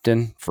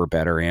captain for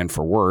better and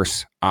for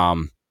worse. But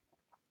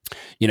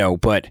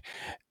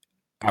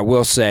I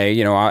will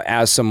say,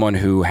 as someone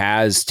who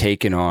has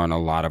taken on a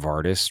lot of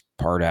artists,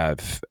 part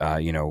of,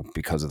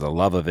 because of the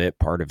love of it,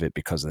 part of it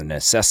because of the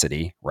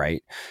necessity,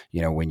 right?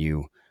 When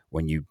you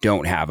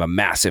don't have a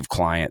massive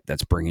client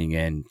that's bringing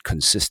in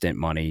consistent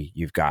money,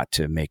 you've got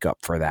to make up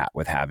for that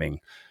with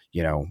having,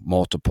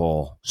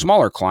 multiple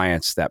smaller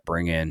clients that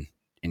bring in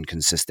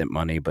inconsistent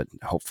money, but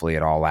hopefully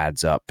it all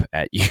adds up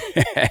at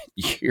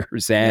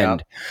year's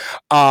end.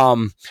 Yeah.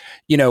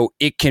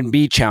 It can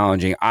be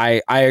challenging.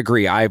 I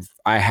agree. I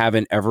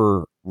haven't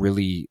ever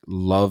really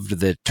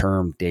loved the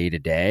term day to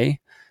day,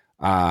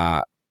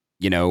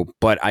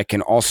 but I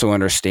can also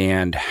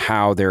understand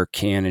how there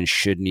can and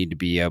should need to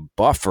be a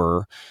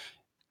buffer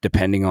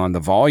depending on the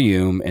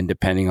volume and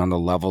depending on the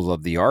level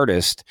of the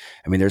artist.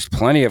 I mean, there's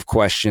plenty of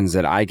questions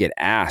that I get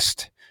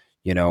asked,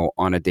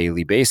 on a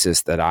daily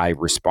basis that I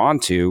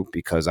respond to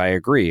because I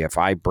agree. If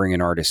I bring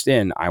an artist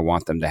in, I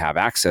want them to have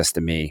access to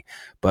me,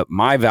 but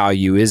my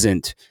value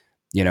isn't,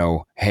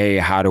 hey,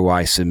 how do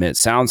I submit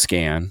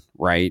SoundScan,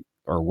 right?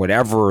 Or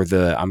whatever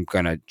I'm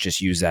going to just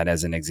use that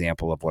as an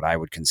example of what I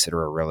would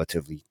consider a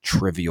relatively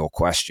trivial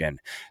question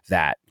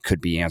that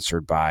could be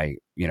answered by,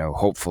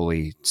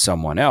 hopefully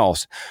someone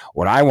else.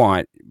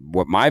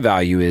 What my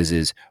value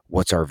is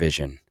what's our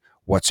vision?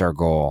 What's our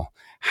goal?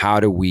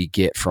 How do we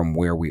get from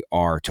where we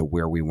are to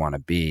where we want to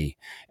be?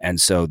 And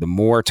so the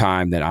more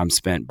time that I'm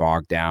spent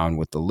bogged down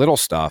with the little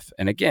stuff,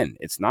 and again,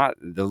 it's not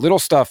the little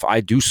stuff I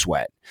do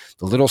sweat.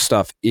 The little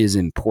stuff is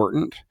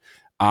important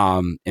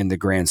in the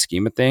grand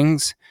scheme of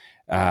things,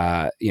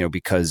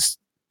 because,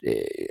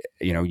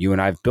 you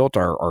and I have built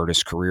our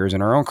artist careers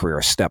and our own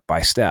career step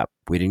by step.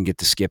 We didn't get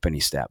to skip any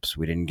steps.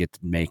 We didn't get to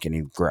make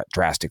any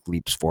drastic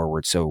leaps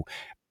forward. So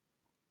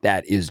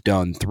that is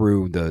done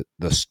through the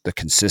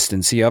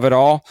consistency of it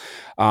all.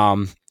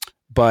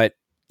 But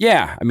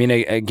yeah, I mean,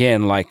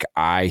 again, like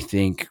I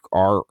think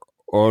our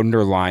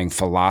underlying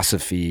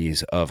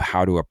philosophies of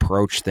how to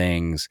approach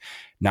things,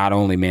 not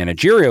only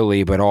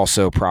managerially, but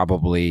also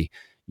probably,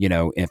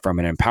 from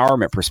an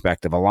empowerment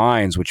perspective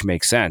aligns, which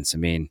makes sense. I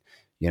mean,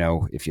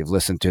 if you've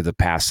listened to the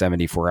past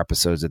 74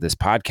 episodes of this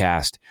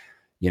podcast,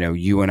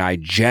 you and I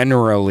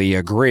generally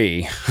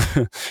agree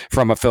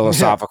from a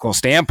philosophical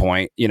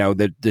standpoint.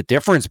 The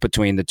difference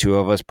between the two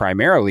of us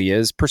primarily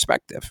is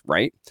perspective,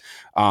 right?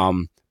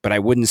 But I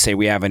wouldn't say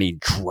we have any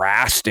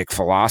drastic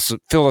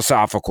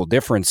philosophical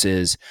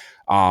differences,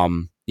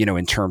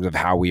 in terms of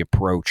how we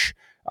approach,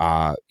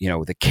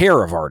 the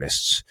care of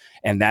artists.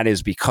 And that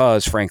is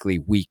because, frankly,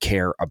 we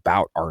care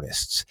about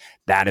artists.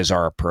 That is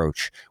our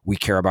approach. We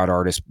care about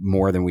artists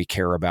more than we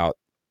care about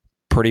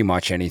pretty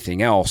much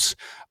anything else.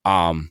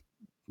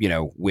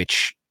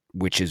 Which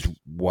is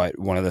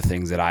one of the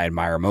things that I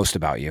admire most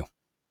about you.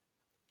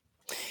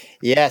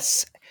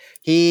 Yes.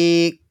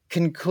 He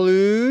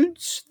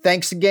concludes.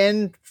 Thanks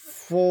again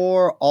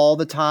for all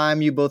the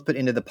time you both put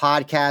into the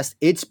podcast.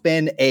 It's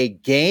been a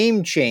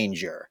game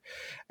changer.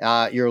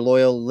 Your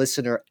loyal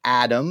listener,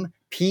 Adam.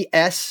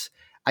 P.S.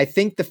 I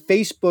think the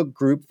Facebook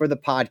group for the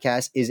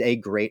podcast is a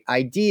great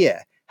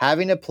idea.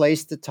 Having a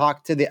place to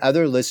talk to the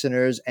other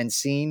listeners and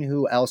seeing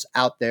who else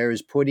out there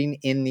is putting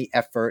in the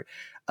effort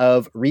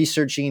of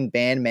researching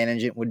band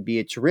management would be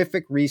a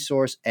terrific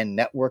resource and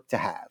network to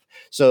have.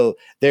 So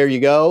there you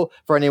go.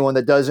 For anyone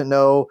that doesn't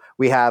know,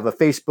 we have a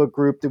Facebook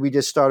group that we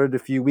just started a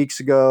few weeks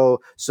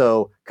ago.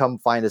 So come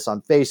find us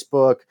on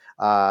Facebook.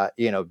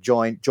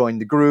 Join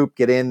the group,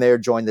 get in there,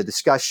 join the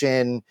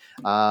discussion.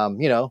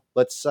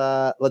 Let's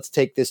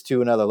take this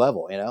to another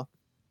level.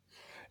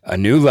 A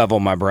new level,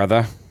 my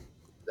brother.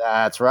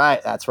 That's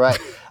right.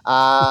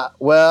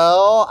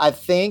 Well, I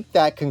think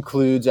that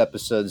concludes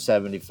episode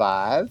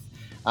 75.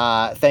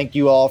 Thank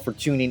you all for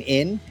tuning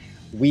in.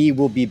 We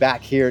will be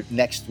back here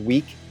next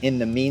week. In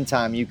the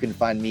meantime, you can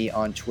find me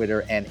on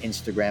Twitter and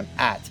Instagram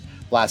at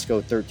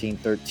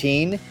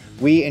Blasco1313.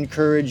 we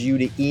encourage you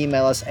to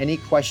email us any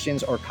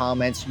questions or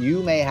comments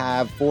you may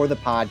have for the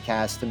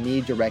podcast to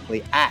me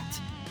directly at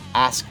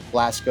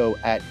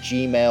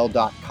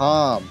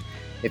askblasco@gmail.com.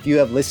 If you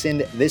have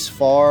listened this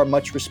far,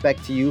 much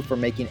respect to you for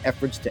making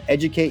efforts to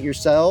educate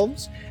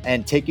yourselves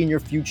and taking your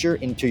future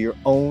into your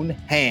own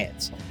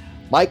hands.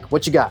 Mike,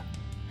 what you got?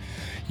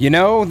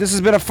 This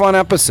has been a fun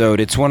episode.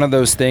 It's one of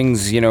those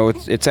things,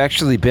 it's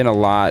actually been a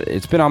lot.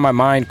 It's been on my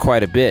mind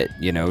quite a bit,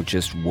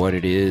 just what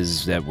it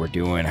is that we're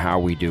doing, how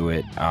we do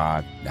it,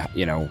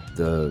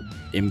 the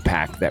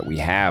impact that we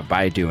have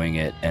by doing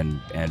it. And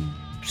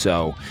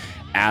so,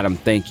 Adam,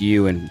 thank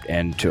you.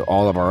 And to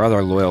all of our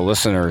other loyal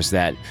listeners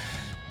that,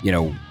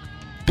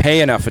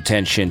 pay enough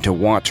attention to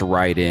want to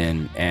write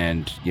in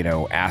and,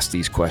 ask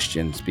these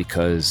questions,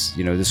 because,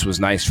 this was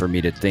nice for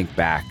me to think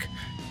back,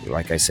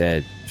 like I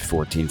said,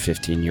 14,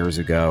 15 years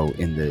ago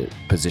in the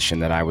position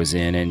that I was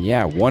in. And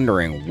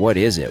wondering, what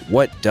is it?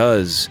 What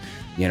does,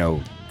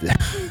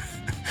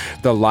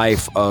 the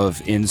life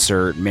of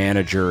insert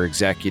manager,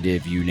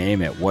 executive, you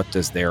name it, what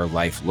does their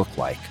life look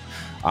like?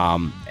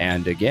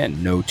 And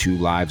again, no two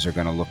lives are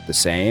going to look the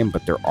same,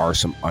 but there are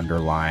some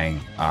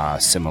underlying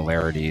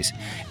similarities.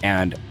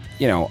 And,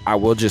 I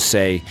will just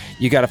say,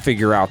 you got to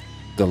figure out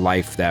the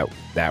life that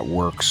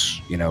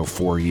works,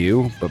 for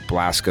you. But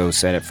Blasco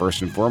said it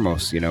first and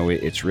foremost,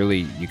 it's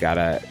really, you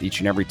gotta, each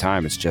and every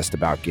time, it's just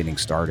about getting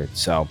started.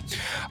 So,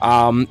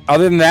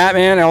 other than that,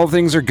 man, all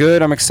things are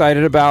good. I'm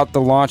excited about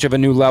the launch of a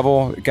new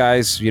level,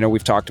 guys.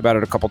 We've talked about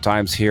it a couple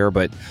times here,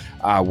 but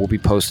we'll be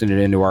posting it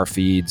into our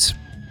feeds.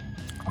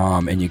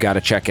 And you got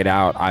to check it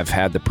out. I've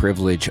had the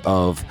privilege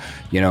of,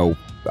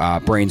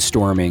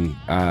 brainstorming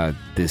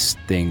this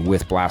thing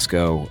with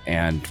Blasco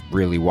and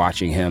really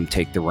watching him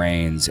take the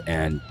reins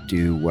and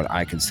do what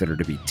I consider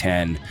to be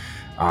 10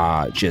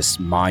 just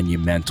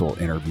monumental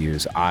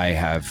interviews. I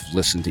have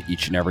listened to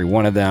each and every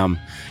one of them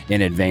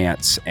in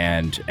advance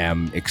and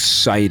am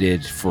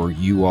excited for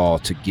you all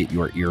to get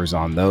your ears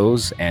on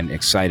those, and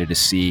excited to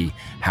see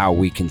how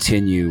we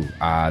continue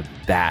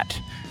that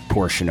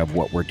portion of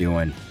what we're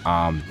doing.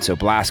 So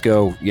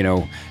Blasco,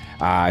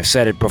 I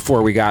said it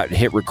before we got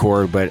hit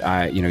record,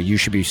 but you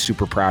should be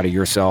super proud of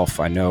yourself.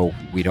 I know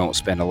we don't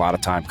spend a lot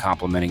of time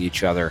complimenting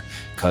each other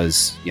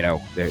because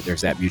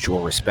there's that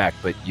mutual respect,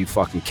 but you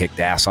fucking kicked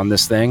ass on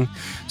this thing.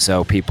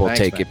 So people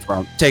take it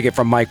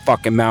from Mike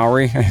fucking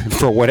Mowry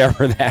for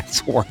whatever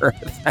that's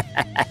worth,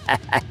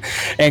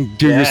 and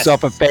do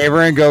yourself a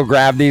favor and go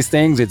grab these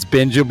things. It's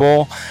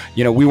bingeable.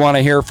 We want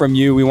to hear from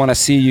you. We want to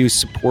see you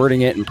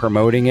supporting it and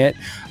promoting it.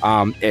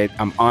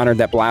 I'm honored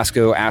that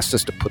Blasco asked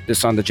us to put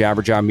this on the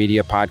Jabberjaw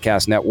Media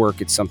Podcast Network.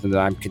 It's something that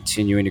I'm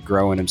continuing to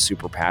grow and I'm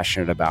super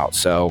passionate about.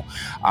 So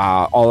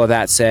all of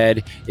that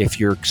said, if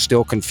you're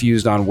still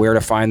confused on where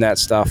to find that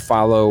stuff,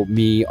 follow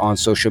me on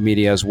social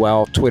media as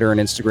well, Twitter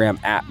and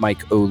Instagram at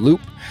Mike O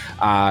Loop.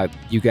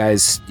 You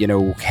guys,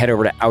 head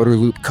over to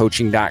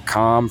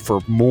outerloopcoaching.com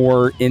for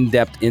more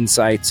in-depth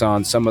insights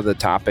on some of the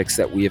topics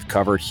that we have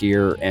covered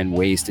here and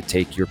ways to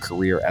take your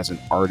career as an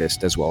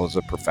artist as well as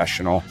a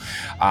professional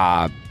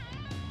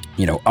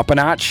up a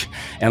notch.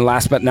 And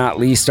last but not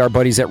least, our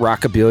buddies at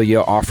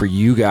Rockabilia offer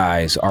you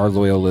guys, our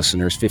loyal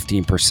listeners,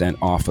 15%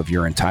 off of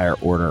your entire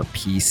order.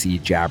 PC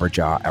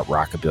Jabberjaw at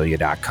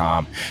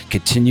rockabilia.com.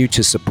 Continue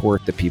to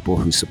support the people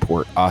who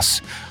support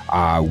us.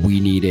 We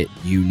need it.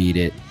 You need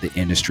it. The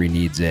industry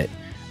needs it.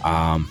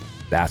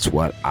 That's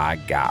what I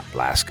got,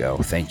 Blasco.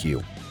 Thank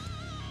you.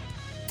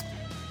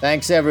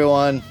 Thanks,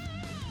 everyone.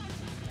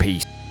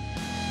 Peace.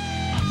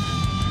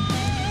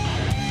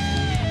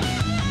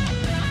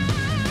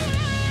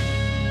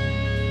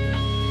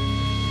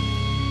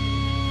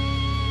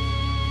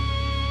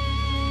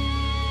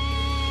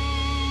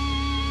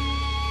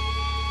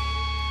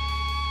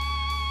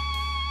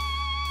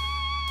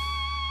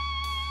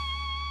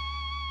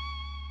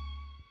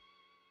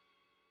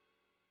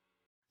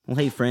 Well,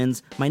 hey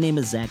friends, my name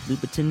is Zach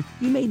Lupetin.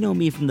 You may know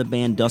me from the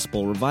band Dust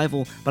Bowl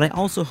Revival, but I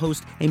also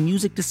host a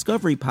music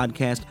discovery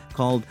podcast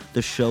called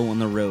The Show on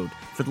the Road.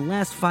 For the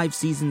last 5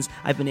 seasons,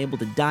 I've been able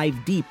to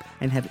dive deep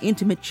and have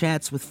intimate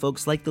chats with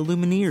folks like the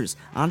Lumineers,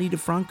 Ani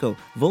DeFranco,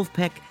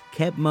 Wolfpack,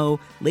 Keb Mo,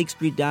 Lake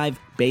Street Dive,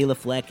 Bela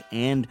Fleck,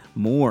 and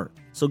more.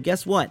 So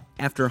guess what?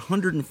 After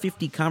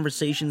 150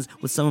 conversations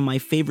with some of my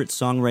favorite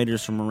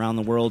songwriters from around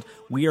the world,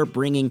 we are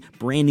bringing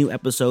brand new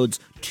episodes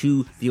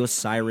to the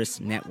Osiris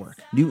Network.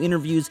 New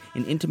interviews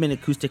and intimate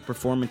acoustic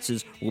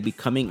performances will be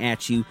coming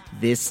at you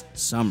this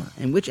summer.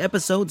 And which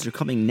episodes are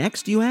coming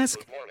next, you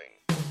ask?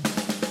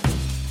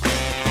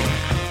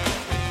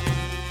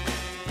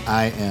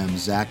 I am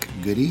Zach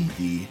Goody,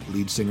 the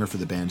lead singer for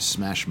the band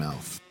Smash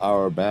Mouth.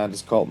 Our band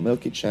is called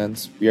Milky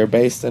Chance. We are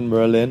based in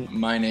Berlin.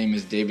 My name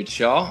is David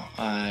Shaw.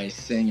 I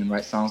sing and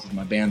write songs with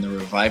my band, The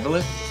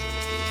Revivalists.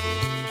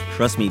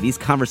 Trust me, these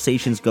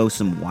conversations go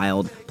some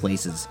wild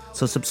places.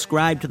 So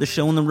subscribe to The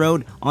Show on the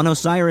Road on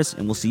Osiris,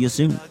 and we'll see you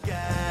soon.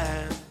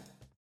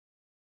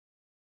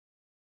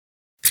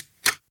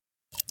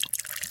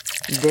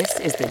 This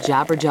is the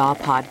Jabberjaw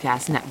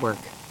Podcast Network.